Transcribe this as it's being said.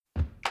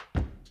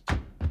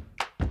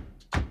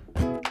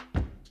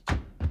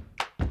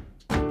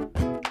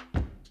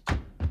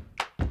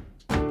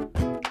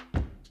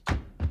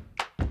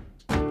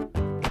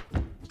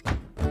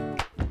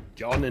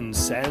John and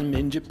Sam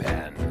in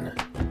Japan,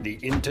 the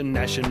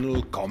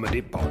international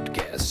comedy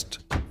podcast.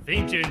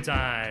 Theme tune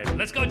time.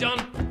 Let's go,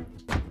 John.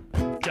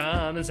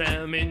 John and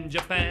Sam in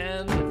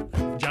Japan.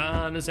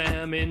 John and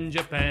Sam in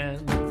Japan.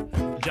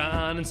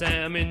 John and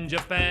Sam in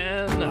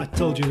Japan. I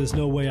told you there's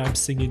no way I'm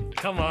singing.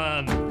 Come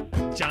on.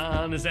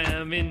 John and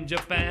Sam in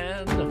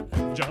Japan.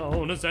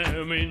 John and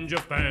Sam in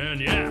Japan.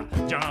 Yeah.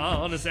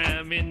 John and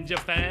Sam in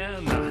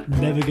Japan.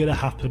 Never gonna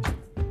happen.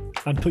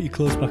 And put your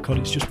clothes back on,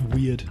 it's just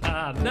weird.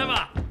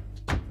 Never.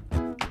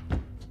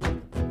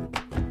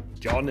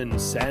 John and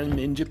Sam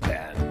in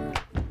Japan,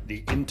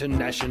 the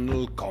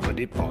international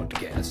comedy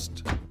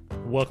podcast.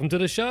 Welcome to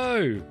the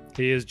show.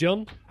 Here's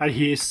John. And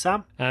here's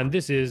Sam, And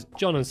this is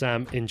John and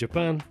Sam in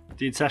Japan.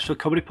 the international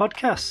comedy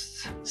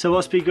podcast. So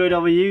what's been going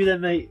on with you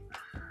then, mate?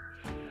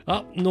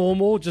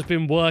 Normal. Just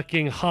been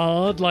working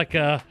hard like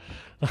a...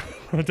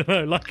 I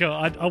don't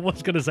know, I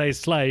was going to say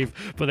slave,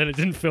 but then it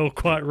didn't feel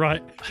quite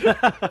right.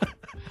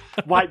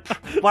 White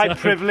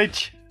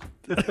privilege.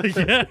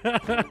 Yeah.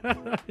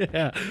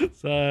 Yeah.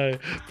 So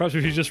perhaps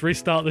we should just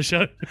restart the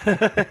show.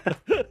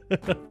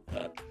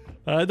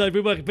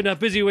 Been a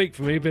busy week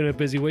for me. Been a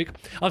busy week.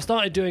 I've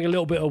started doing a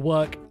little bit of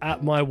work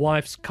at my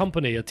wife's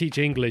company. I teach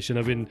English, and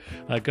I've been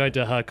going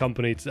to her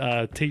company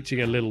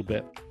teaching a little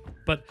bit.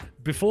 But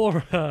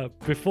before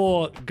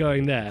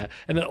going there,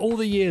 and in all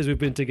the years we've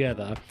been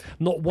together,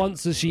 not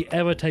once has she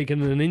ever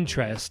taken an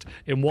interest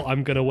in what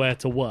I'm going to wear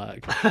to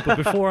work. But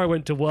before I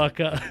went to work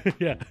at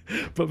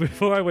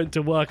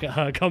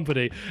her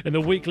company, in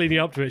the week leading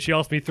up to it, she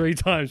asked me 3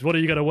 times, "What are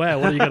you going to wear?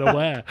 What are you going to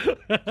wear?"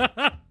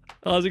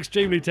 I was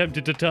extremely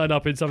tempted to turn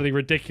up in something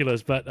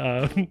ridiculous, but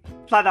Like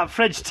that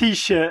French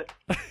t-shirt.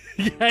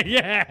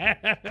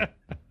 yeah.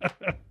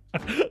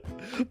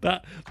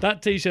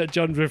 That t-shirt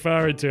John's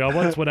referring to, I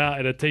once went out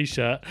in a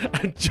t-shirt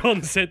and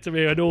John said to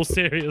me in all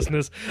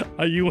seriousness,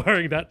 "Are you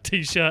wearing that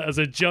t-shirt as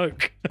a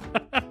joke?"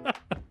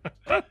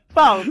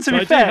 Well, to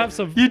be fair,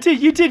 you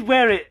you did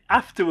wear it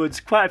afterwards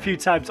quite a few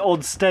times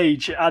on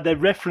stage and then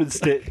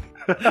referenced it.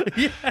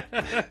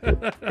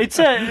 It's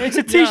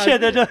a t-shirt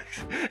that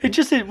it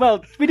just is,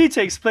 well, we need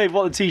to explain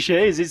what the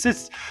t-shirt is.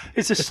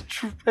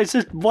 It's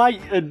a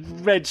white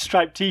and red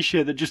striped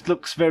t-shirt that just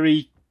looks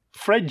very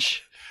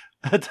French.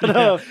 I don't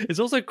know. It's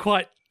also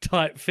quite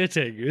tight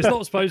fitting. It's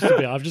not supposed to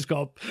be. I've just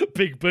got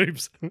big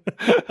boobs.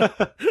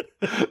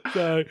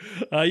 So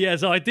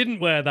I didn't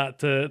wear that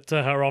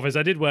to her office.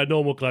 I did wear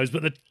normal clothes,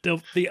 but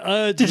the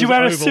urge Did you was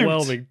wear a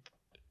overwhelming. suit?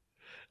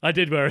 I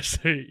did wear a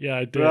suit, yeah,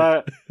 I did.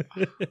 Right.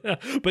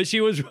 But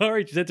she was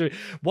worried. She said to me,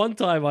 one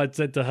time I'd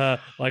said to her,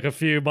 like a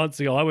few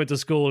months ago, I went to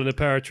school in a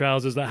pair of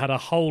trousers that had a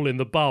hole in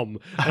the bum.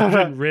 I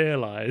didn't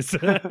realise.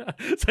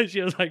 So she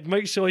was like,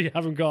 "Make sure you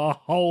haven't got a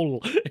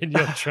hole in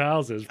your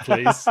trousers,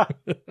 please."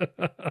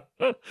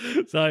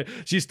 So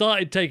she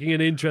started taking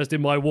an interest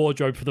in my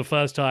wardrobe for the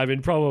first time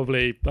in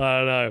probably, I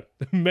don't know,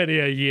 many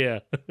a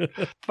year.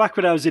 Back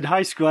when I was in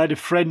high school, I had a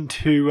friend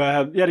who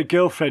he had a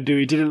girlfriend who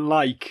he didn't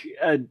like,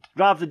 and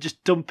rather than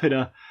just dumping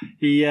her,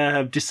 he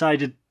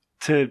decided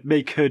to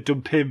make her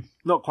dump him.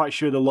 Not quite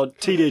sure the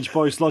teenage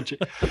boy's logic,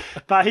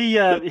 but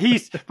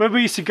he's when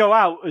we used to go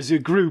out as a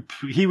group,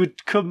 he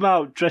would come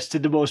out dressed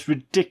in the most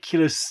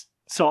ridiculous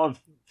sort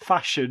of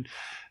fashion,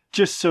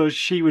 just so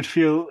she would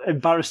feel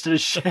embarrassed and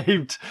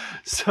ashamed.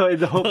 So in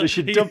the hope that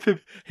she'd dump him.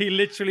 He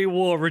literally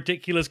wore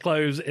ridiculous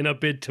clothes in a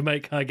bid to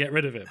make her get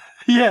rid of him.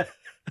 Yeah.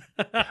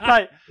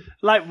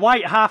 like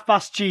white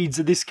half-mast jeans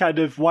and this kind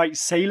of white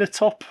sailor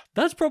top.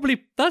 That's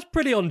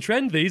pretty on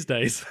trend these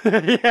days.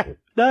 Yeah.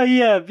 No,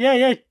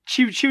 yeah.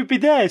 She would be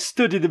there,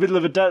 stood in the middle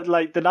of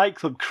the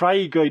nightclub,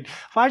 crying, going,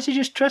 "Why is he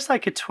just dressed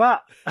like a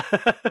twat?"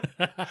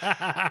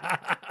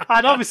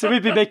 And obviously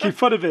we'd be making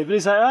fun of him, and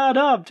he's like, "Oh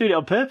no, I'm doing it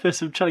on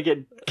purpose. I'm trying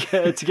to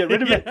get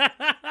rid of it."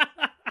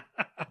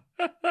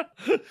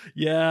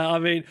 Yeah, I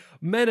mean,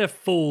 men are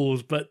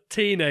fools, but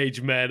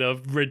teenage men are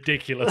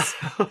ridiculous.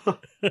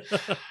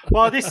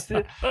 Well,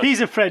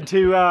 he's a friend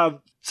who,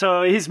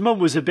 so his mum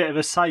was a bit of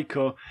a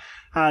psycho,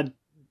 and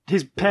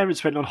his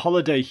parents went on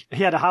holiday.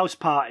 He had a house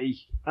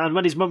party, and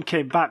when his mum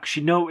came back,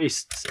 she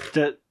noticed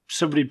that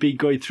somebody had been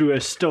going through her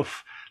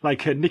stuff,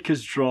 like her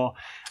knickers drawer,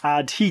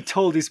 and he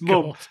told his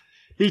mum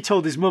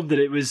that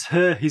it was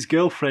his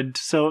girlfriend.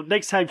 So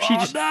next time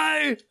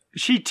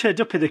she turned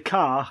up in the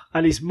car,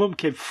 and his mum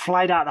came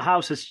flying out of the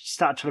house and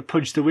started trying to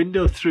punch the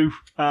window through.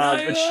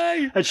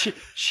 And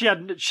she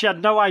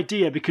had no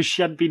idea because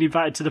she hadn't been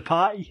invited to the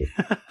party.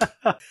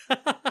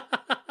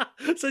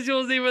 So she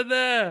wasn't even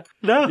there.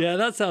 No. Yeah,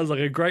 that sounds like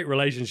a great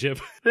relationship.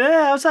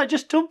 Yeah, I was like,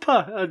 just dump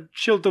her, and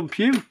she'll dump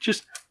you.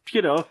 Just,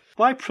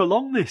 why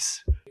prolong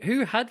this?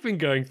 Who had been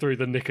going through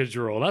the knicker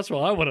drawer? That's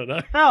what I want to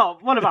know. Oh,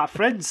 one of our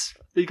friends.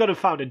 He got and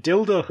found a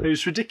dildo. It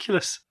was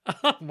ridiculous.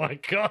 Oh my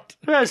God.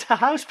 It was a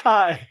house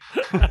party.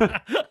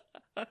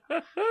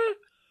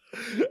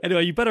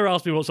 Anyway, you better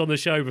ask me what's on the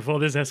show before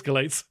this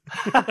escalates.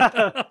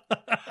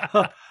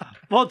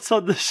 What's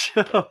on the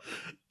show?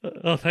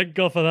 Oh, thank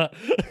God for that.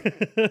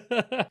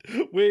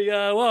 We've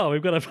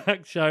got a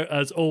packed show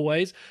as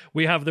always.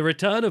 We have the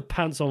return of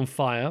Pants on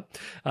Fire.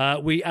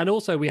 We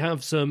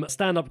have some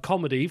stand-up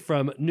comedy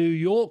from New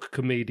York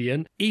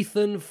comedian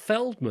Ethan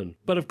Feldman.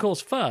 But of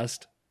course,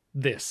 first,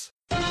 this.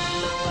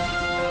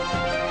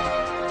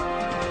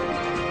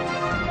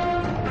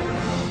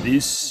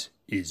 This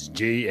is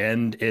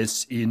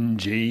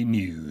J&S&J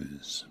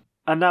News.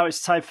 And now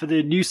it's time for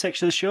the news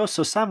section of the show.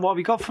 So, Sam, what have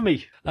you got for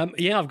me?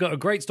 I've got a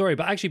great story.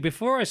 But actually,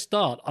 before I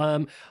start,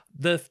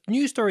 the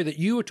news story that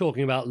you were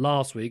talking about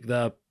last week,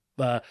 the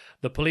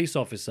police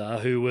officer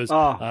who was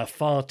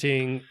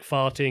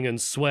farting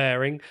and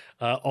swearing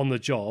on the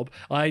job,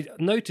 I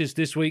noticed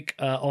this week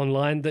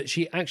online that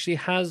she actually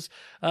has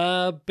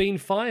been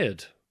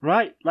fired.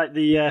 Right, like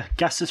the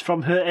gases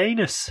from her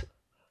anus.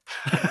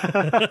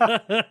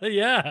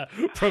 Yeah,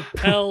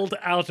 propelled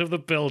out of the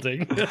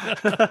building.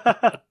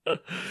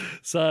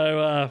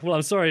 So,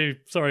 I'm sorry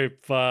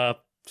for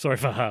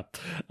her,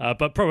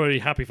 but probably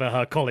happy for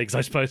her colleagues,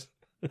 I suppose.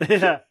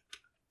 Yeah.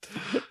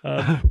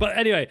 But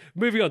anyway,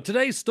 moving on.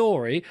 Today's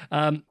story.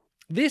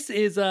 This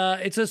is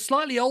it's a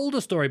slightly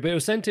older story, but it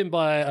was sent in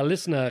by a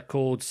listener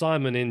called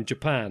Simon in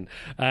Japan,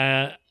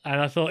 and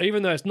I thought,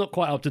 even though it's not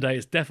quite up to date,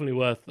 it's definitely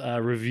worth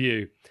a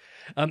review.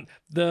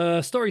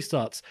 The story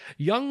starts.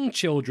 Young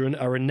children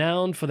are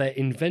renowned for their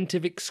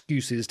inventive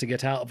excuses to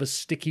get out of a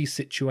sticky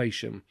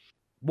situation.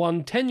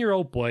 One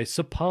 10-year-old boy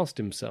surpassed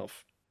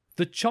himself.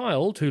 The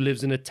child, who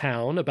lives in a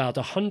town about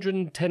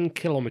 110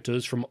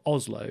 kilometers from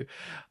Oslo,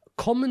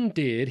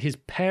 commandeered his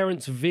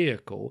parents'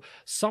 vehicle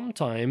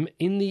sometime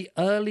in the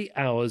early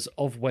hours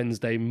of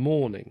Wednesday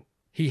morning.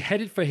 He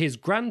headed for his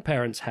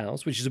grandparents'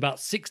 house, which is about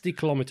 60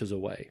 kilometers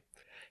away.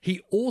 He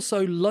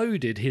also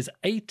loaded his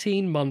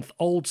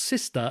 18-month-old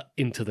sister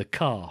into the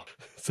car.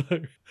 So,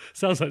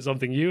 sounds like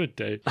something you would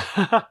do.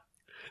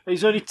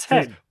 He's only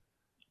 10.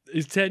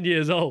 He's 10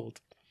 years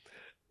old.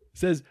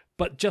 Says,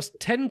 but just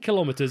 10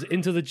 kilometres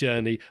into the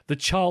journey, the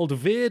child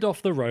veered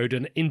off the road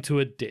and into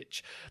a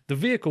ditch. The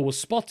vehicle was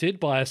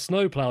spotted by a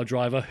snowplow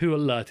driver who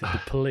alerted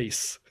the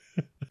police.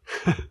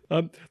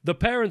 The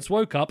parents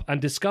woke up and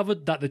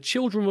discovered that the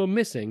children were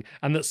missing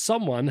and that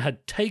someone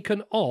had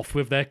taken off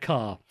with their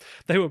car.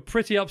 They were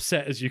pretty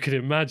upset, as you can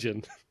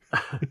imagine.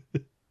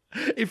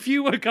 If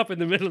you woke up in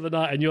the middle of the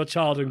night and your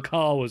child and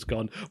car was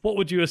gone, what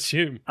would you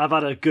assume? I've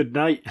had a good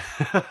night.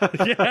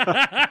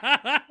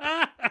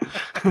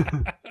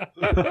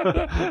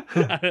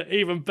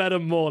 Even better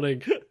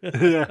morning.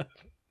 Yeah.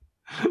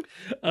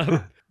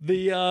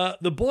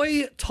 The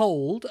boy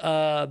told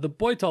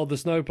the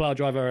snowplow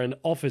driver and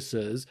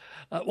officers.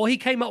 He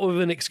came up with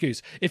an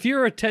excuse. If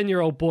you're a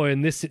 10-year-old boy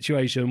in this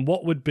situation,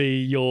 what would be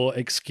your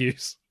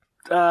excuse?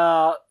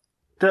 That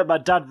my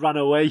dad ran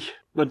away.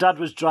 My dad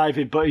was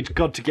driving, but he'd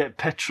gone to get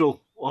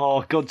petrol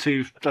or gone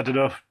to, I don't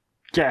know,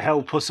 get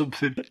help or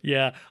something.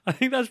 Yeah, I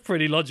think that's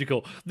pretty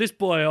logical. This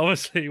boy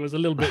obviously was a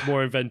little bit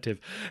more inventive.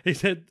 He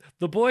said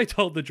the boy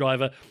told the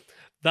driver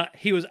that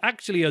he was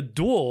actually a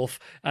dwarf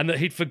and that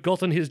he'd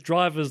forgotten his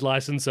driver's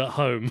license at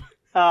home.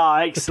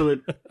 Ah,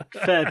 excellent.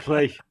 Fair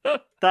play.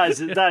 That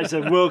is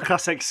a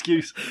world-class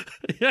excuse.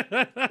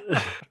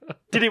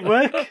 Did it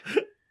work?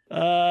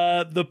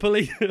 The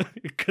police.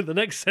 The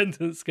next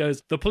sentence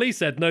goes, the police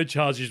said no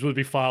charges would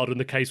be filed and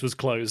the case was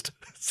closed.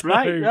 So,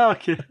 right?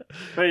 Okay.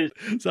 Right.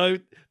 So,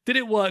 did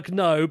it work?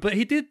 No, but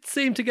he did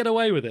seem to get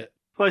away with it.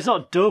 Well, he's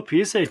not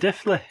dopey, is he?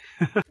 Definitely.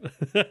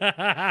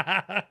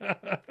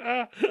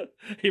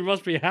 He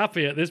must be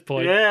happy at this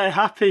point. Yeah,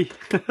 happy.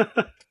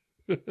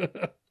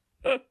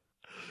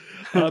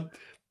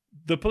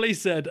 The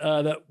police said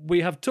that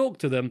we have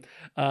talked to them,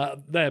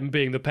 them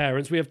being the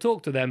parents, we have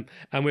talked to them,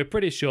 and we're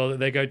pretty sure that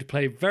they're going to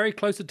pay very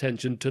close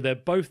attention to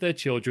both their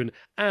children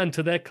and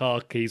to their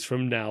car keys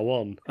from now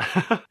on.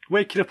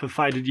 Waking up and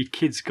finding your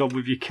kid's gone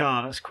with your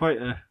car, that's quite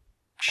a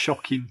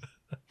shocking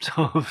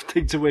sort of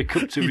thing to wake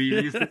up to,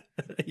 really, isn't it?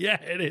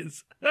 Yeah, it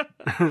is.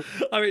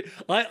 I mean,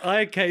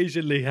 I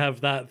occasionally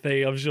have that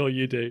thing, I'm sure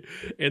you do,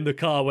 in the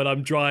car when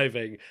I'm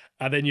driving,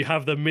 and then you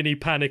have the mini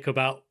panic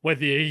about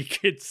whether your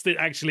kid's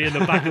actually in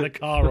the back of the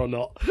car or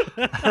not.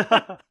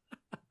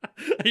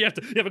 You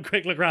have a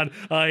quick look around.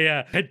 Oh,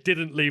 yeah, I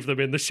didn't leave them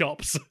in the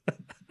shops.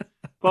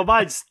 Well,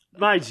 mine's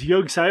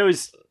young, so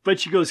when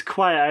she goes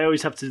quiet, I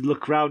always have to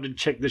look around and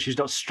check that she's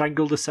not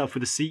strangled herself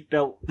with a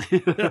seatbelt.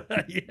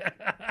 Yeah.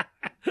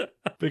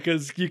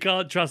 Because you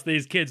can't trust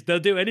these kids. They'll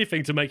do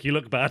anything to make you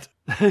look bad.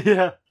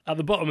 Yeah. At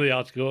the bottom of the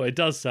article, it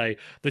does say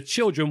the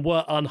children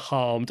were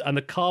unharmed and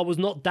the car was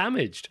not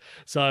damaged.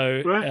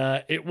 So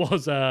right. It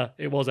was a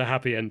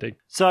happy ending.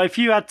 So if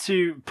you had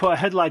to put a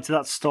headline to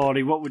that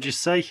story, what would you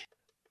say?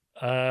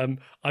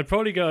 I'd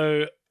probably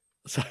go...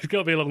 So it's got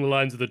to be along the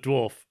lines of the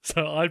dwarf.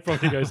 So I'd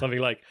probably go something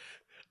like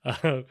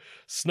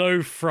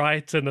Snow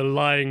Fright and the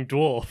Lying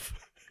Dwarf.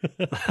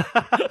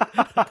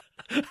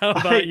 How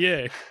about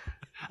you?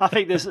 I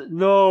think there's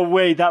no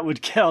way that would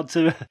get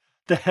onto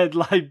the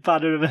headline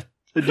banner of a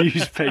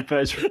newspaper.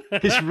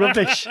 It's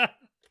rubbish.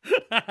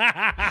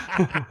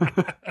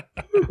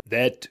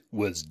 That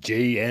was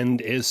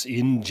J&S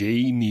in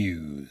J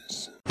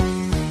News.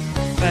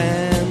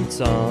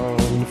 Pants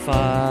on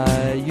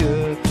fire,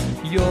 you're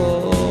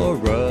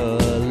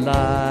a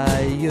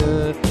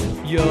liar.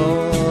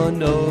 Your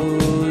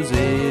nose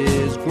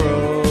is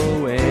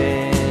growing.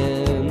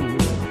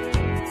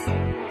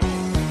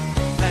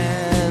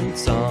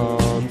 Pants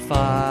on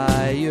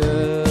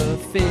fire,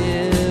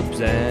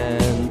 fibs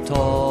and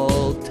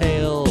tall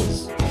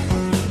tales.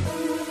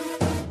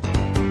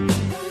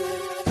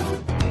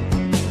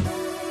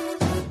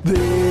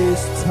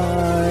 This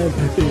time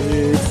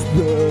it's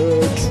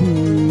the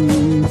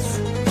truth.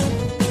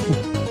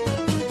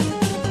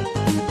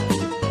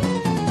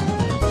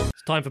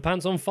 It's time for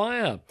Pants on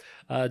Fire.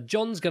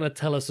 John's going to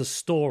tell us a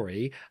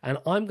story, and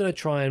I'm going to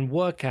try and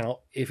work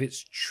out if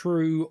it's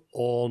true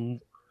or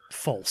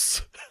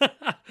false.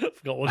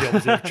 Forgot what the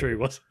opposite of true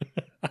was.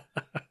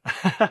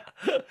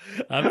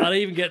 I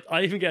even get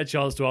a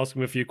chance to ask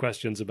him a few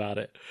questions about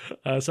it.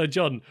 So,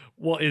 John,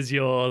 what is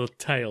your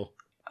tale?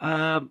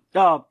 I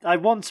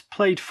once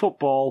played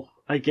football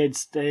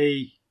against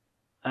a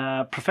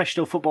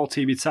professional football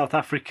team in South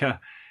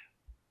Africa.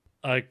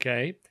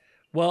 Okay.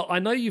 Well, I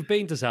know you've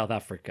been to South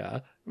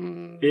Africa.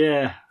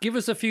 Yeah. Give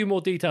us a few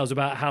more details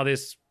about how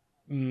this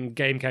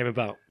game came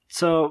about.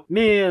 So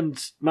me and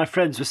my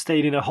friends were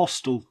staying in a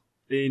hostel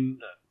in,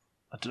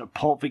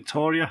 Port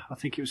Victoria, I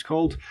think it was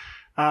called.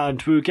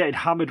 And we were getting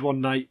hammered one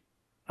night.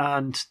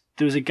 And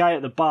there was a guy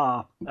at the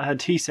bar.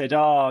 And he said,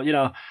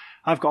 I've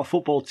got a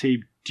football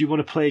team. Do you want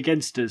to play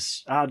against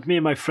us? And me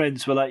and my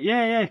friends were like,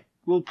 yeah,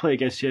 we'll play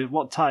against you.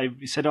 What time?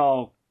 He said,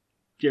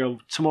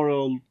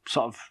 tomorrow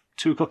sort of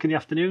 2 o'clock in the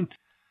afternoon.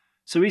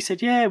 So we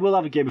said, yeah, we'll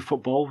have a game of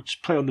football,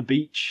 just play on the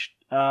beach.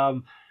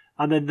 And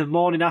then the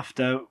morning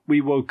after,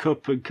 we woke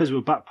up and because we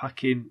were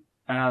backpacking,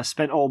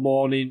 spent all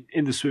morning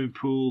in the swimming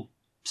pool,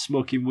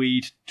 smoking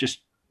weed,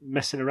 just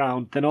messing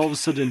around. Then all of a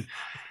sudden,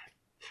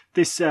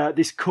 this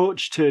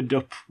coach turned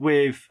up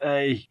with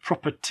a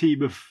proper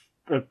team of,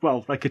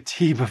 like a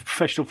team of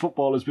professional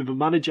footballers with a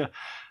manager.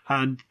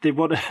 And they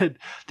wanted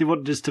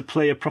us to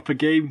play a proper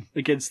game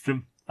against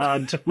them.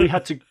 And we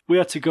had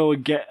to go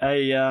and get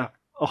a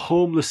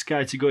homeless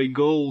guy to go in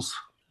goals.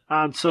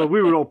 And so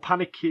we were all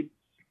panicking.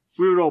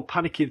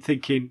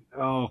 Thinking,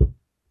 oh,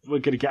 we're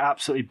going to get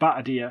absolutely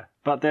battered here.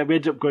 But then we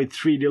ended up going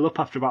 3-0 up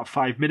after about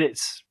 5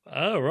 minutes.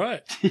 Oh,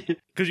 right.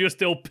 Because you're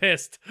still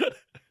pissed.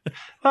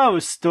 I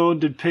was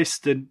stoned and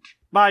pissed. And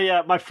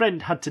my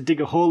friend had to dig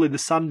a hole in the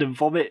sand and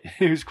vomit.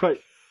 It was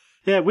quite...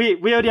 Yeah, we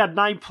only had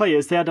 9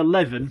 players. They had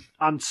 11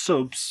 and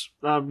subs.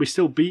 And we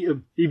still beat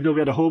them, even though we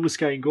had a homeless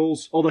guy in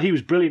goals. Although he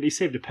was brilliant. He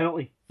saved a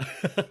penalty.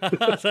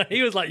 So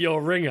he was like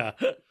your ringer.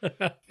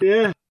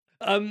 Yeah.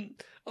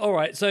 All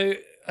right, so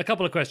a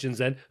couple of questions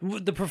then.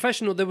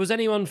 There was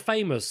anyone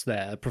famous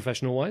there,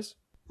 professional-wise?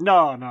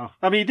 No.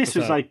 I mean, this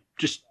was like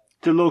just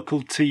the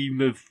local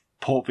team of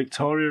Port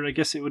Victoria, I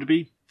guess it would have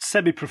been.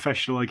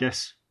 Semi-professional, I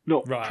guess.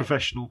 Not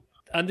professional.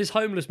 And this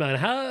homeless man,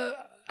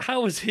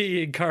 how was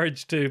he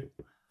encouraged to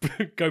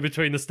go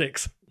between the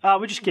sticks?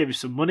 We just gave him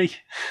some money.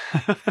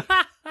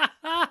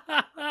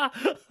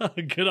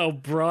 Good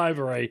old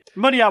bribery.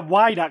 Money and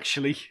wine,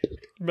 actually.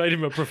 Made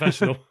him a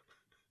professional.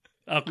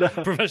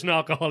 Professional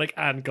alcoholic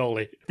and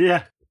goalie.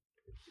 Yeah.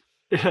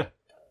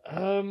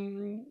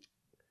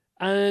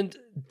 And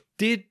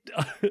did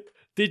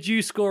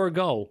you score a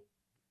goal?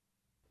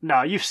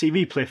 No, you've seen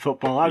me play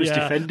football. I was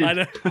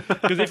defending.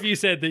 Because if you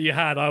said that you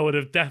had, I would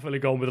have definitely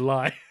gone with a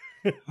lie.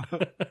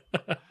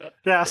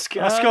 Yeah, I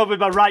scored with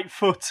my right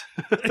foot.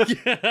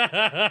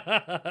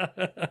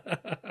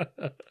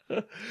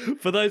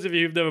 For those of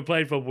you who've never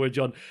played football with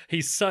John,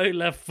 he's so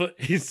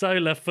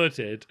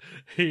left-footed.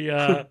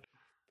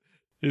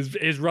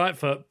 His right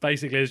foot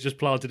basically is just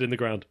planted in the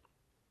ground.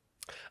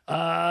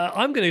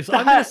 I'm going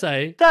to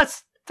say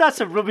that's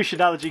a rubbish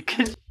analogy.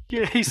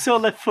 He's so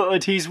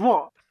left-footed. He's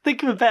what?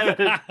 Think of a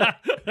better.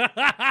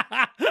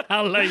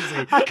 How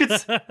lazy.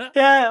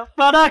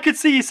 I could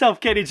see yourself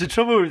getting into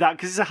trouble with that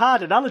because it's a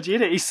hard analogy,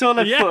 isn't it? He's so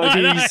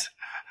left-footed. Yeah,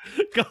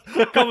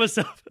 got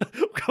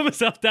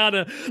myself down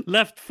a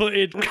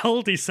left-footed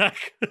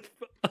cul-de-sac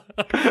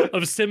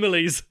of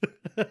similes.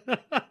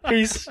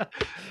 He's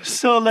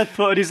so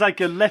left-footed. He's like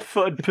a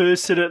left-footed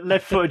person at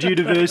left-footed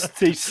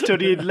university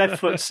studying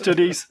left-foot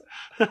studies.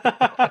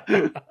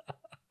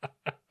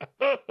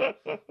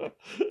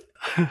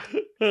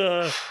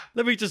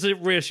 Let me just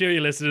reassure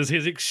you, listeners,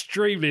 he's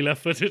extremely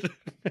left-footed.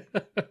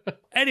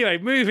 Anyway,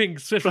 moving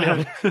swiftly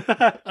on.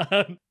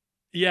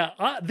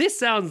 This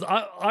sounds...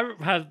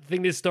 I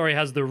think this story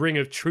has the ring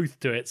of truth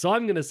to it, so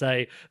I'm going to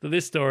say that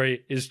this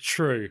story is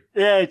true.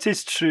 Yeah, it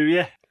is true,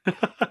 yeah.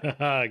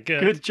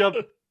 Good job.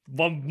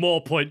 1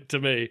 more point to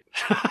me.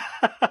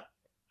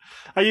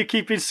 Are you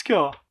keeping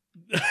score?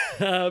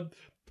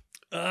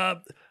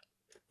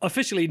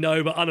 Officially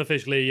no, but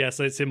unofficially yes,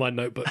 it's in my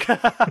notebook.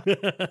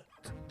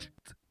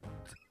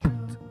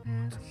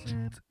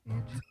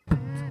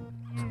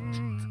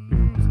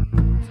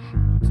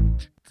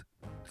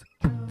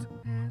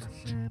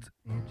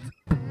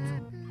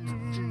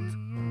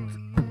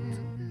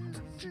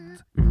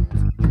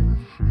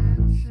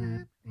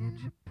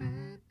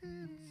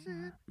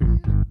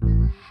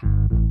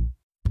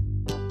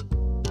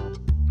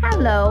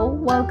 Hello,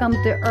 welcome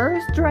to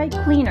Earth Dry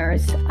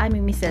Cleaners. I'm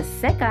Mrs.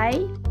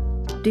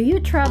 Sekai. Do you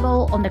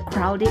travel on the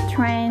crowded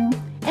train?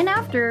 And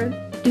after,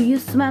 do you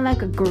smell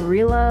like a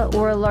gorilla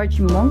or a large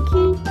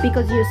monkey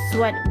because you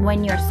sweat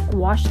when you're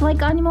squashed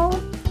like animal?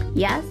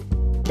 Yes?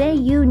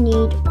 Then you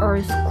need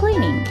Earth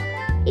cleaning.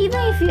 Even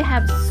if you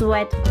have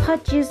sweat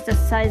patches the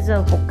size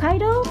of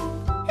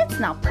Hokkaido, it's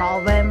no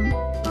problem.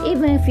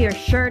 Even if your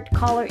shirt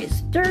collar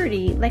is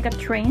dirty like a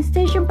train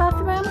station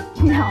bathroom,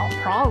 no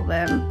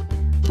problem.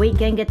 We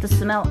can get the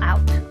smell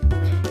out.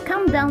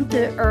 Come down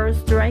to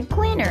Earth Dry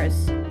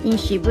Cleaners in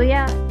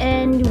Shibuya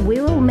and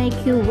we will make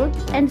you look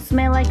and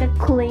smell like a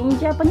clean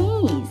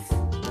Japanese.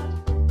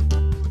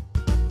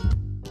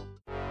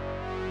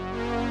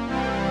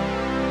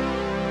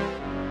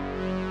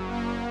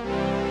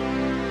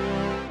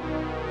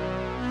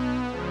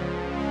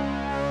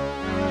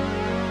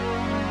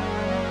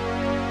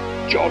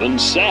 John and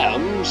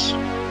Sam's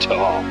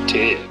Top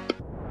Tip.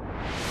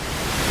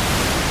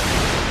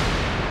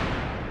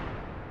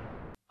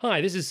 Hi,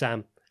 this is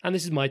Sam, and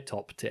this is my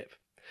top tip.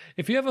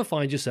 If you ever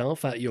find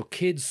yourself at your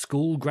kid's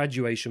school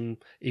graduation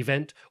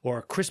event or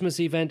a Christmas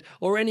event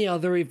or any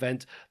other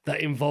event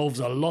that involves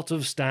a lot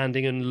of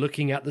standing and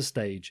looking at the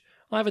stage,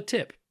 I have a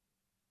tip.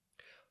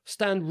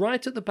 Stand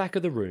right at the back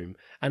of the room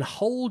and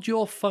hold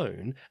your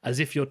phone as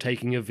if you're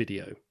taking a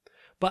video,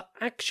 but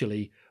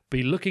actually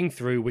be looking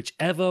through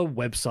whichever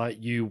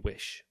website you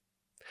wish.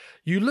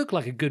 You look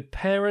like a good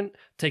parent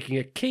taking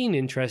a keen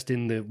interest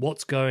in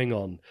what's going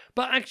on,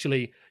 but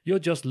actually you're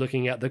just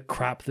looking at the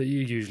crap that you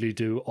usually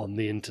do on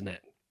the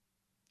internet.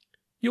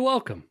 You're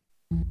welcome.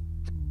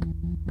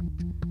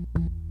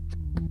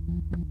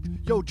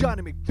 Yo,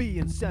 Johnny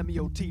McBee and Sammy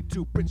O.T.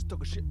 Two Brits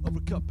talking shit over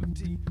a cup of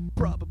tea.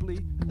 Probably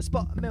a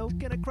spot of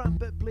milk and a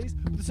crumpet, please.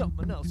 But there's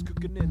something else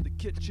cooking in the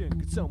kitchen.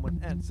 Could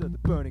someone answer the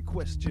burning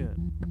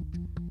question?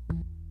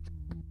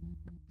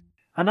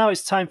 And now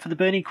it's time for the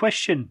burning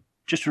question.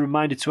 Just a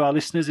reminder to our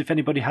listeners, if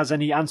anybody has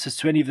any answers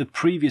to any of the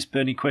previous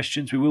burning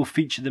questions, we will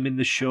feature them in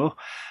the show.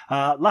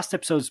 Last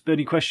episode's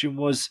burning question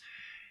was,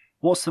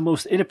 what's the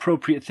most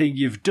inappropriate thing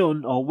you've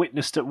done or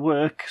witnessed at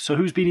work? So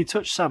who's been in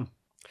touch, Sam?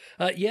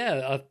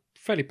 A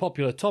fairly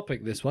popular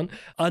topic, this one.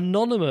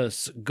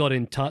 Anonymous got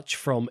in touch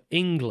from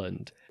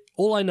England.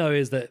 All I know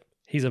is that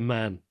he's a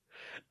man.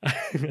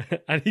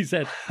 And he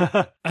said,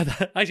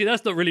 actually,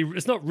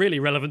 it's not really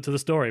relevant to the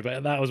story,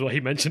 but that was what he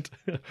mentioned.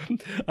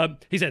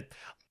 He said,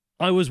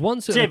 I was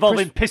once at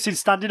involving pissing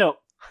standing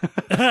up.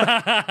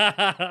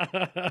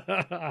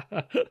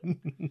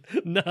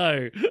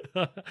 No.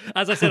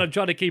 As I said, I'm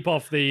trying to keep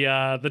off the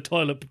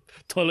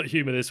toilet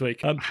humour this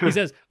week. He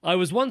says, I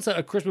was once at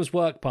a Christmas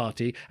work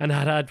party and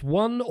had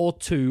 1 or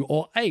 2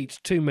 or 8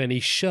 too many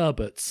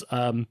sherbets,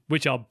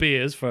 which are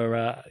beers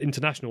for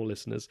international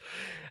listeners.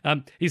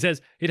 He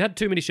says he'd had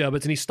too many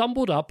sherbets and he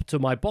stumbled up to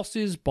my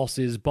boss's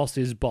boss's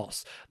boss's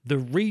boss, the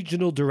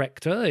regional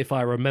director, if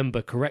I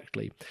remember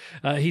correctly.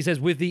 He says,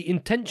 with the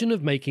intention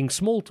of making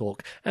small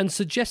talk and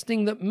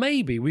suggesting that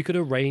maybe we could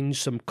arrange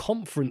some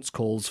conference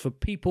calls for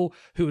people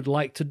who would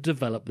like to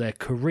develop their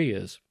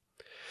careers.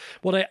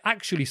 What I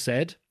actually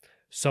said,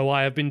 so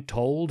I have been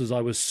told as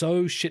I was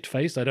so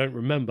shit-faced I don't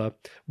remember,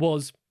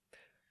 was,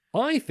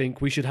 I think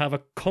we should have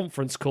a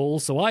conference call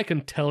so I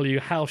can tell you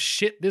how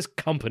shit this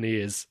company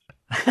is.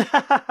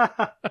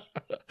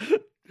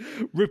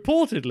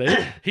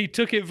 Reportedly, he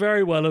took it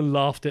very well and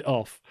laughed it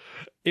off.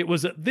 It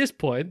was at this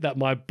point that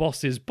my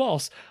boss's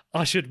boss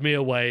ushered me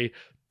away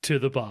to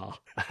the bar.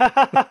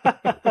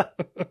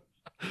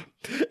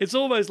 It's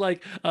almost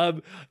like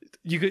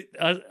you could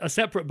a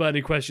separate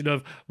burning question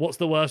of what's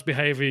the worst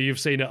behaviour you've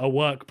seen at a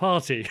work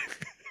party.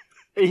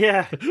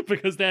 Yeah.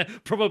 Because they're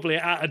probably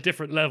at a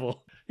different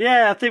level.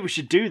 Yeah, I think we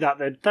should do that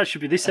then. That should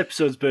be this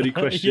episode's burning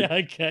question. Yeah,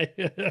 okay.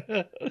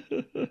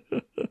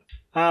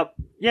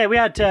 We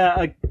had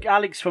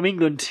Alex from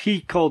England.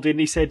 He called in.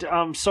 He said,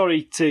 I'm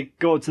sorry to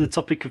go on to the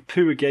topic of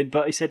poo again,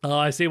 but he said... Oh,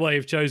 I see why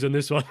you've chosen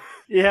this one.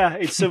 Yeah,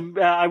 it's some.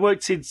 I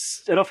worked in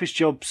an office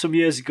job some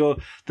years ago.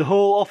 The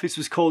whole office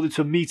was called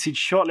into a meeting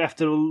shortly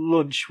after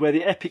lunch where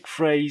the epic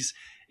phrase,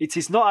 "It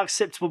is not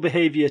acceptable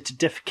behaviour to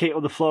defecate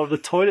on the floor of the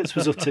toilets"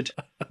 was uttered.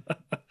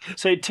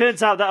 So it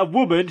turns out that a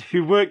woman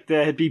who worked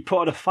there had been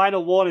put on a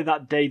final warning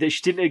that day that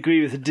she didn't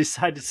agree with and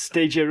decided to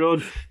stage her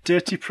own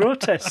dirty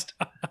protest.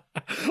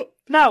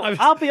 Now,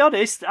 I'll be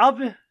honest.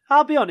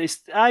 I'll be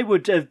honest. I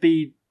would have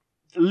been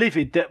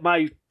livid that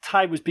my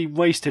time was being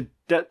wasted.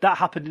 That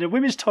happened in a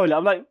women's toilet.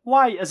 I'm like,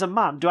 why, as a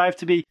man, do I have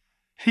to be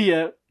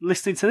here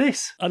listening to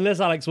this? Unless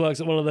Alex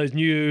works at one of those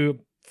new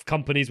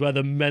companies where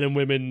the men and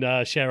women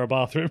share a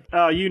bathroom.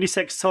 Oh,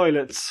 unisex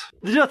toilets.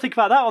 They don't think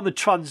about that on the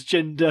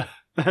transgender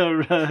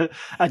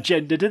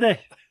agenda, do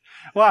they?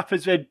 What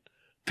happens when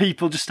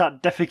people just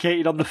start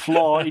defecating on the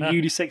floor in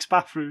unisex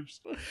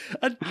bathrooms?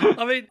 And,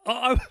 I mean,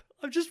 I'm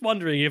just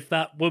wondering if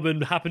that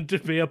woman happened to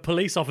be a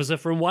police officer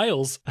from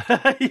Wales.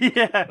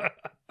 Yeah.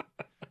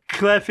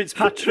 Claire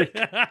Fitzpatrick.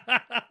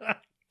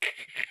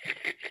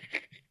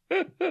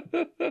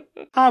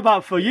 How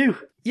about for you?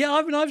 Yeah,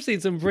 I've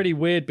seen some pretty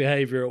weird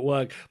behavior at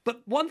work.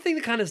 But one thing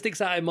that kind of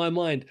sticks out in my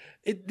mind,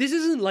 this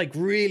isn't like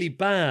really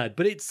bad,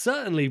 but it's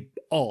certainly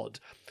odd.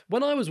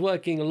 When I was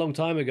working a long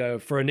time ago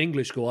for an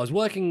English school,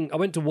 I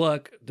went to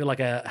work, do like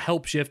a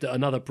help shift at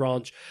another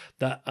branch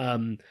that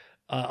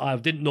I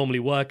didn't normally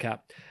work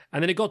at.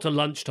 And then it got to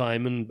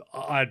lunchtime and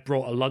I had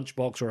brought a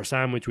lunchbox or a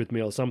sandwich with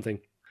me or something.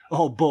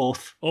 Or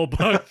both. Or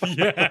both,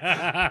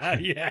 yeah.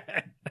 Yeah.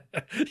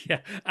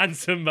 And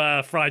some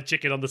fried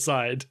chicken on the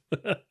side.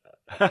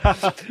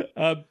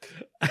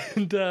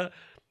 And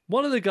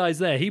one of the guys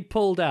there, he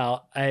pulled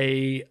out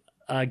a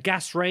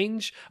gas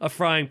range, a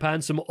frying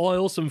pan, some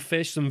oil, some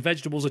fish, some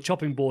vegetables, a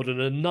chopping board,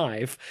 and a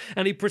knife.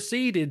 And he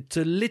proceeded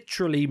to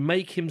literally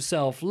make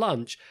himself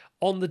lunch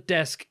on the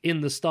desk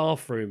in the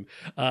staff room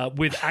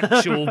with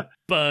actual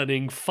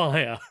burning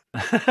fire.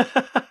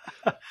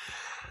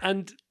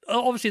 And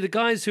obviously the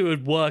guys who were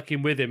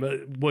working with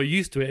him were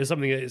used to it as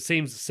something that it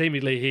seems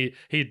seemingly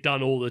he'd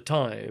done all the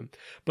time.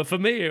 But for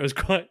me, it was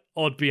quite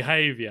odd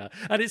behaviour.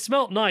 And it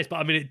smelt nice, but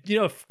I mean,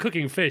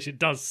 cooking fish, it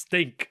does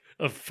stink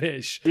of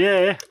fish.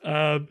 Yeah.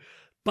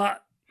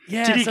 But,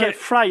 yeah. Did he get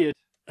fired?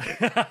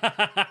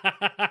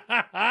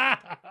 I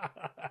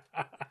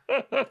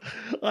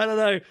don't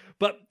know.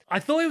 But I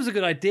thought it was a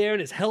good idea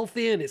and it's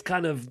healthy and it's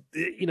kind of,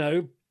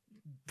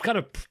 kind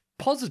of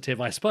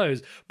positive, I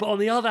suppose. But on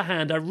the other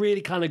hand, I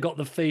really kind of got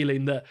the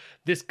feeling that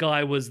this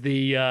guy was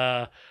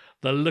the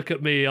look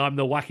at me, I'm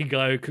the wacky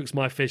guy who cooks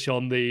my fish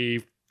on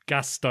the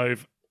gas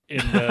stove in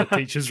the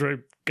teacher's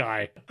room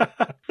guy.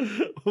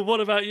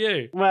 What about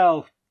you?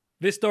 Well,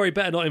 this story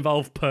better not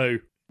involve poo.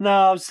 No,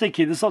 I was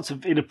thinking there's lots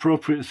of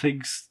inappropriate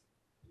things.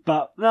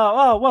 But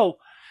no,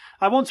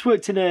 I once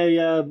worked in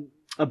a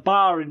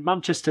bar in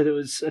Manchester that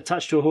was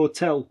attached to a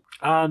hotel,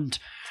 and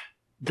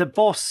the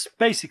boss,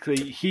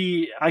 basically,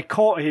 I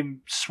caught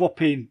him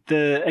swapping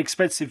the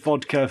expensive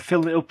vodka,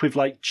 filling it up with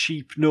like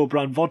cheap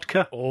no-brand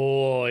vodka.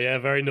 Oh, yeah,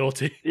 very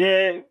naughty.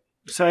 Yeah,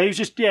 so he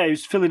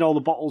was filling all the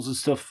bottles and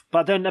stuff.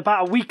 But then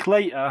about a week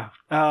later,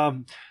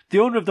 the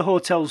owner of the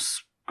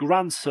hotel's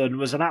grandson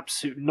was an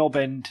absolute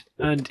knobend,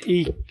 and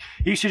he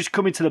used to just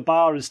come into the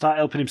bar and start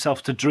helping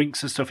himself to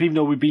drinks and stuff, even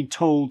though we'd been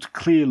told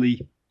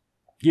clearly,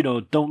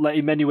 don't let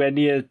him anywhere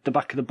near the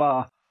back of the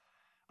bar.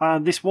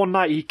 And this one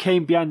night he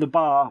came behind the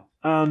bar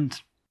and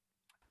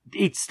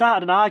he'd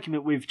started an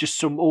argument with just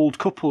some old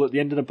couple at the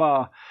end of the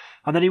bar.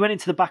 And then he went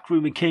into the back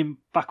room and came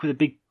back with a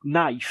big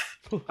knife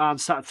and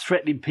started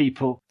threatening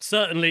people.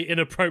 Certainly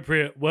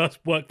inappropriate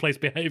workplace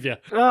behaviour.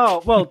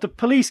 Oh, well, the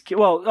police...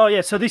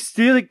 so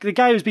the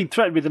guy who's been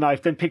threatened with the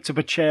knife then picked up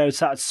a chair and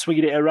started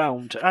swinging it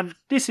around. And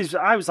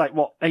I was like,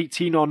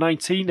 18 or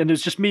 19? And it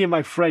was just me and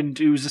my friend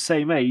who was the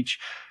same age.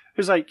 It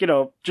was like,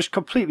 just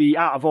completely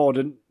out of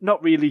order,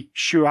 not really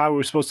sure how we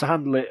were supposed to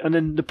handle it. And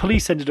then the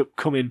police ended up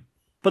coming.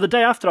 But the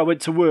day after I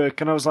went to work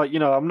and I was like,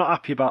 I'm not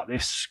happy about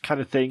this kind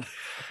of thing.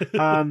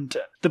 And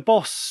the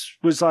boss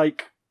was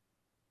like,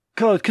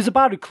 God, because the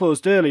bar had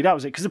closed early, that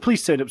was it, because the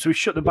police turned up, so we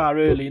shut the bar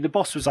early, and the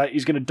boss was like,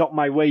 he's going to dock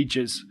my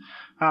wages.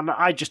 And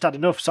I just had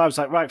enough, so I was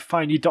like, right,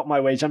 fine, you dock my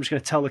wages, I'm just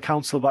going to tell the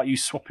council about you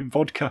swapping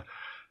vodka.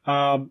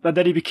 And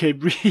then he became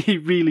really,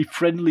 really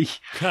friendly.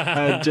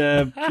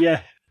 And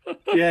yeah,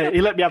 he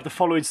let me have the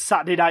following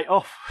Saturday night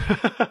off.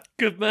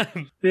 Good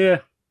man. Yeah.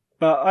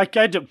 But I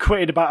ended up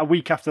quitting about a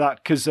week after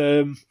that because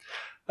a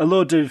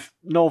load of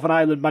Northern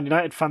Ireland Man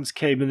United fans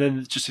came, and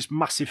then just this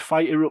massive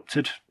fight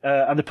erupted,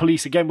 and the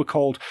police again were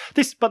called.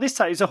 But this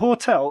time it's a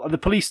hotel, and the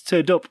police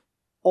turned up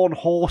on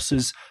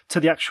horses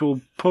to the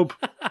actual pub.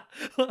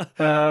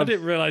 I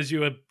didn't realise you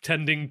were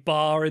tending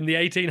bar in the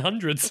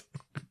 1800s.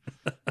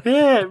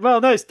 Yeah, well,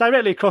 no, it's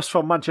directly across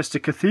from Manchester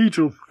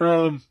Cathedral.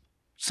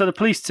 So the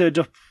police turned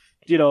up,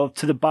 to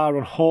the bar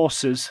on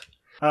horses,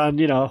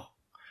 and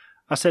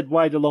I said,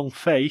 why the long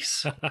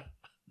face?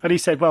 And he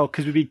said, well,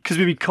 because we've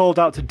been called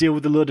out to deal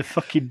with a load of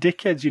fucking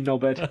dickheads, you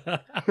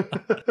knobhead.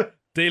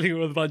 Dealing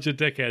with a bunch of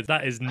dickheads.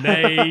 That is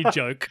nay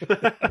joke.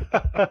 It's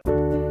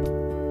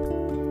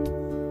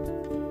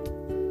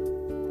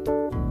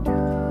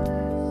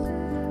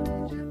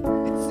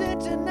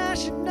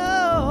international,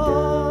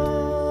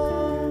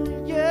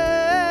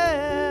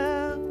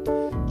 yeah.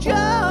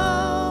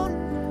 John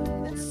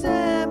and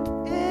Sam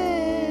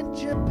in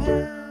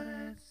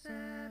Japan.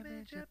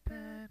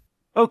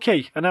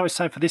 Okay, and now it's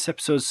time for this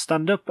episode's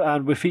stand-up,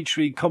 and we're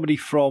featuring comedy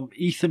from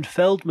Ethan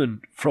Feldman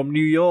from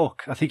New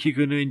York. I think you're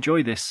going to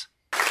enjoy this.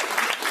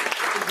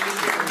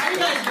 How you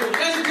guys doing? You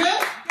guys are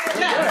good?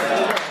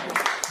 Yeah.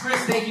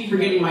 Chris, thank you for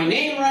getting my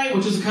name right,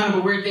 which is kind of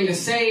a weird thing to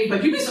say,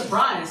 but you'd be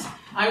surprised.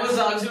 I was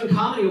doing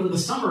comedy over the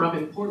summer up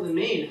in Portland,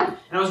 Maine, and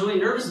I was really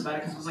nervous about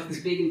it because it was like this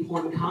big,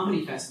 important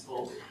comedy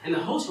festival. And the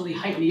host really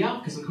hyped me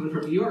up because I'm coming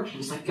from New York. She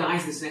was like,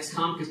 guys, this next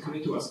comic is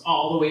coming to us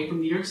all the way from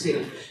New York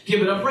City.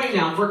 Give it up right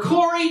now for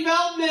Corey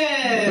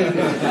Feldman!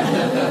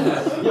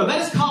 Yo,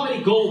 that is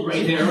comedy gold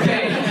right there,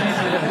 okay?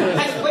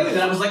 I explained to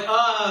that. I was like,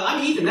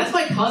 I'm Ethan. That's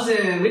my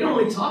cousin. We don't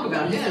really talk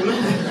about him.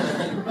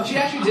 She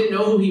actually didn't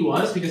know who he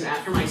was because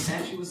after my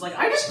set, she was like,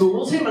 I just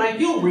Googled him and I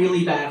feel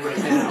really bad right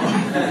now.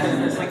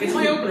 It's like, it's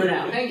my opener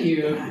now, thank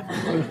you.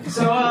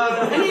 So,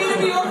 any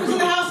New Yorkers in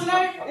the house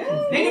tonight?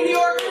 Native New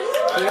Yorkers?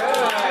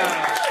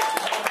 Yeah.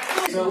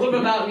 So a little bit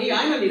about me,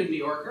 I'm a native New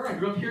Yorker. I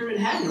grew up here in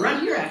Manhattan,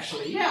 around here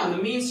actually. Yeah, on the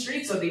mean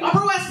streets of the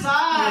Upper West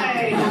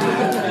Side.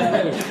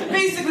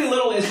 Basically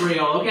Little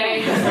Israel,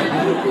 okay?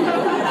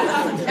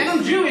 And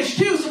I'm Jewish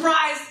too,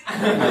 surprise!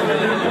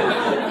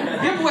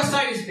 The Upper West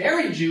Side is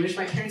very Jewish.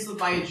 My parents live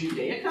by a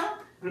Judaica. I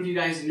don't know if you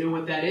guys know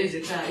what that is.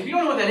 If you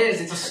don't know what that is,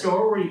 it's a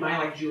store where you buy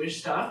like Jewish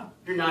stuff.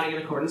 If you're nodding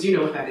in accordance, you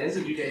know what that is,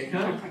 a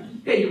Judaica.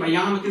 Yeah, you buy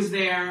yarmulkes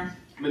there,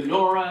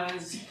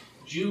 menorahs,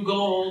 Jew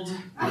gold.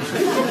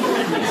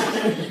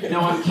 No,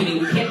 I'm kidding.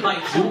 You can't buy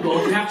Jew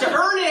gold. You have to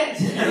earn it.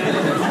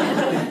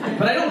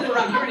 But I don't live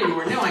around here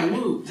anymore. No, I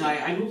moved.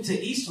 I moved to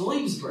East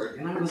Williamsburg,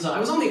 and I was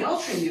on the L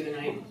train the other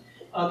night.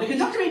 The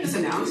conductor made this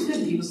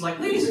announcement. He was like,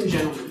 "Ladies and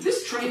gentlemen,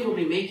 this train will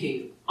be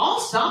making all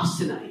stops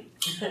tonight."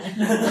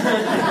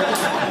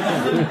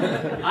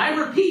 I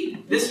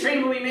repeat, this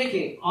train will be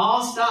making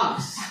all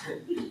stops.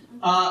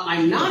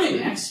 I'm not an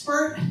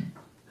expert.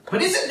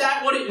 But isn't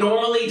that what it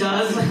normally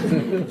does?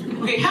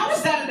 Okay, how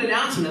is that an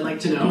announcement, I'd like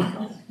to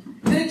know?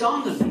 Then it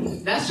dawned on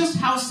me. That's just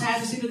how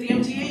sad the state of the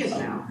MTA is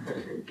now.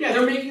 Yeah,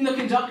 they're making the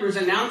conductors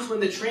announce when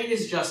the train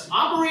is just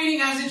operating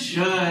as it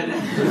should.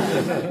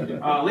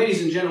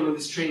 Ladies and gentlemen,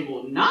 this train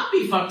will not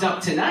be fucked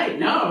up tonight.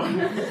 No,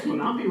 it will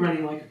not be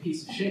running like a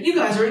piece of shit. You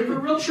guys are in for a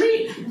real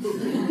treat.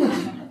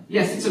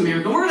 Yes, it's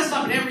America. We're going to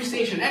stop at every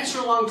station,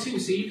 extra long too,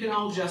 so you can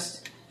all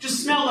just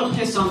smell the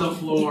piss on the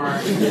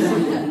floor.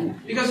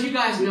 Because you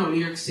guys know New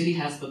York City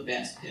has the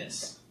best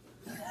piss.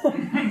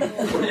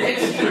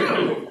 It's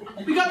true.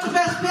 We got the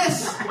best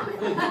piss.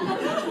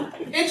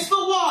 It's the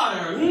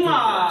water.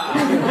 Mwah.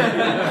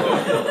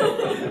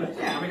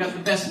 Yeah, we got the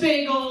best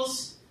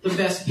bagels, the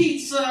best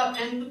pizza,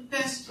 and the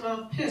best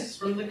piss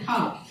from the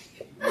cock.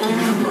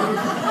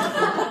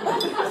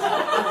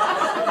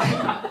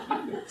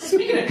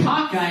 Speaking of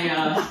cock, I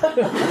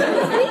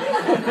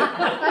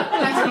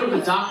had to go to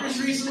the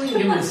doctors recently and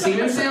give them a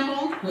semen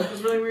sample. It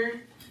was really weird.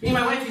 Me and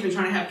my wife have been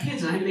trying to have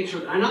kids, and I had to make sure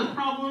that I'm not the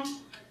problem.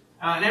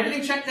 And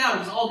everything checked out.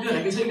 It was all good.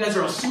 I can tell you guys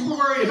are all super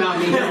worried about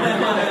me.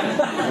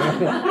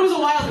 But it was a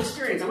wild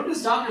experience. I went to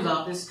this doctor's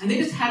office, and they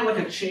just had like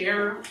a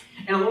chair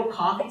and a little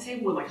coffee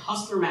table with like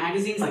Hustler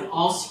magazines like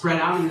all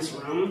spread out in this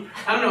room.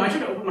 I don't know. I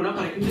tried to open one up,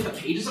 but I couldn't get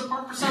the pages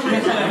apart for some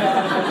reason. The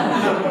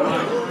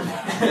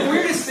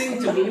weirdest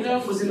thing to me, though,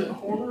 was in the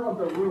corner of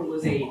the room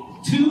was a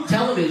tube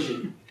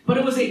television. But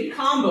it was a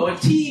combo, a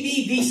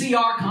TV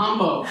VCR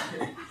combo.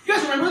 You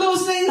guys remember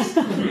those things?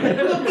 With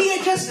a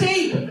VHS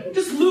tape,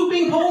 just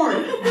looping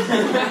porn.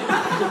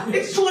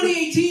 It's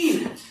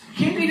 2018.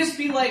 Can't they just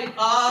be like,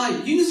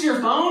 use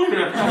your phone?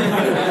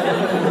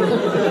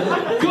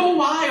 Go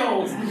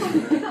wild.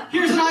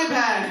 Here's an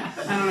iPad.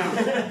 I don't know.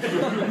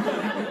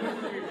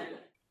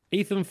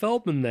 Ethan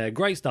Feldman there.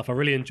 Great stuff. I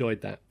really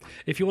enjoyed that.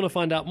 If you want to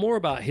find out more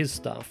about his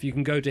stuff, you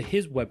can go to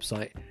his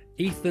website,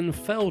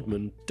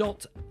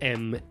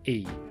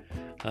 ethanfeldman.me.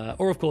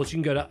 Or, of course, you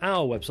can go to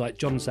our website,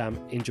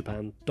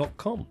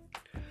 johnandsaminjapan.com.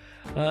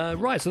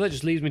 Right, so that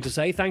just leaves me to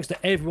say thanks to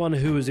everyone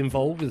who was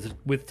involved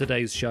with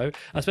today's show,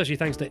 especially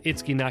thanks to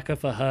Itsuki Naka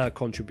for her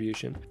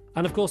contribution.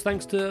 And, of course,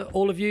 thanks to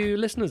all of you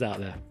listeners out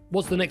there.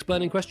 What's the next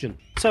burning question?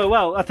 So,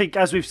 well, I think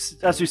as we've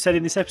said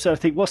in this episode, I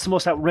think what's the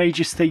most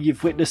outrageous thing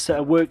you've witnessed at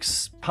a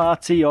works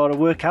party or a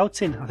work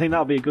outing? I think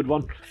that'll be a good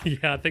one.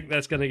 Yeah, I think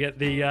that's going to get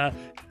the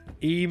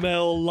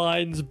email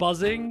lines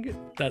buzzing.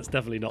 That's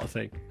definitely not a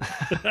thing.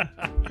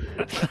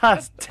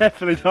 That's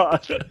definitely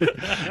not.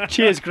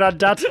 Cheers,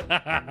 Grandad.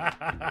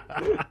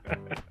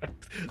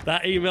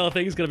 That email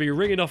thing's going to be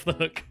ringing off the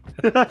hook.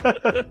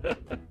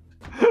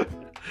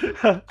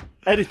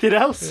 Anything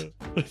else?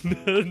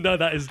 No,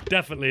 that is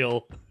definitely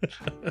all.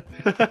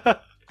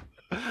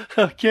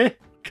 Okay.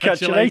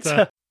 Catch you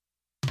later.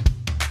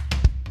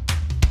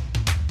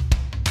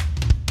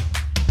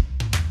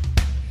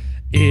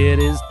 It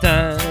is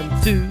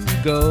time to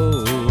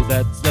go.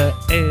 That's the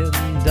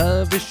end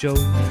of the show.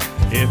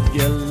 If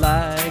you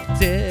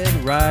liked it,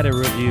 write a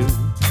review.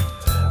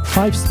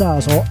 5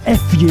 stars or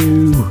F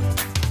you.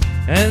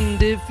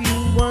 And if you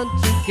want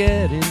to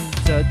get in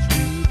touch,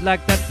 we'd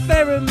like that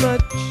very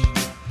much.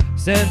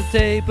 Send a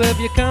tape of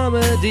your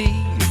comedy.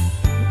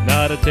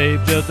 Not a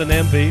tape, just an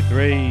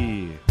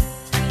MP3.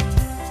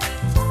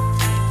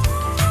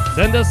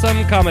 Send us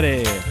some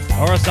comedy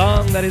or a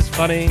song that is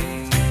funny.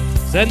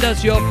 Send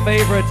us your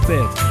favorite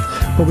bit.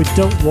 But we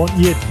don't want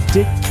your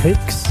dick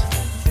pics.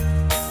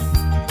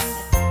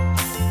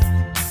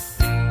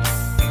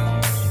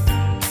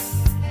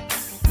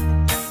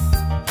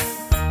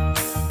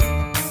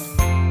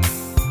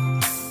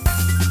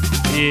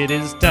 It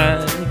is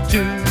time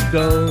to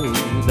go.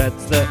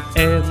 That's the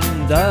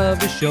end of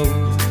the show.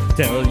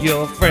 Tell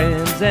your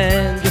friends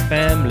and your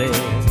family.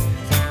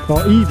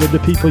 Or even the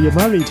people you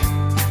married.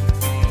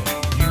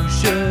 You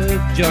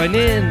should join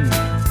in.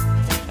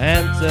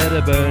 Answer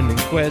the burning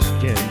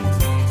question.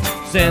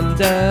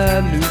 Send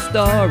a new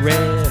story.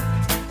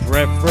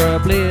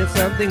 Preferably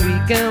something we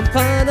can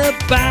pun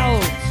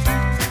about.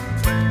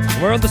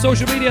 We're on the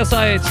social media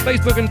sites,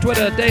 Facebook and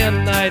Twitter, day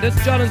and night.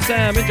 It's John and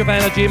Sam in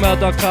Japan at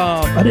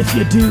gmail.com. And if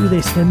you do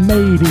this, then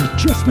maybe,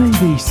 just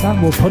maybe,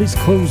 Sam will put his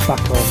clothes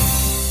back on.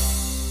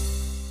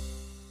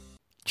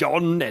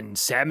 John and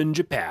Sam in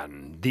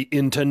Japan, the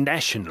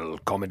international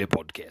comedy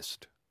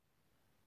podcast.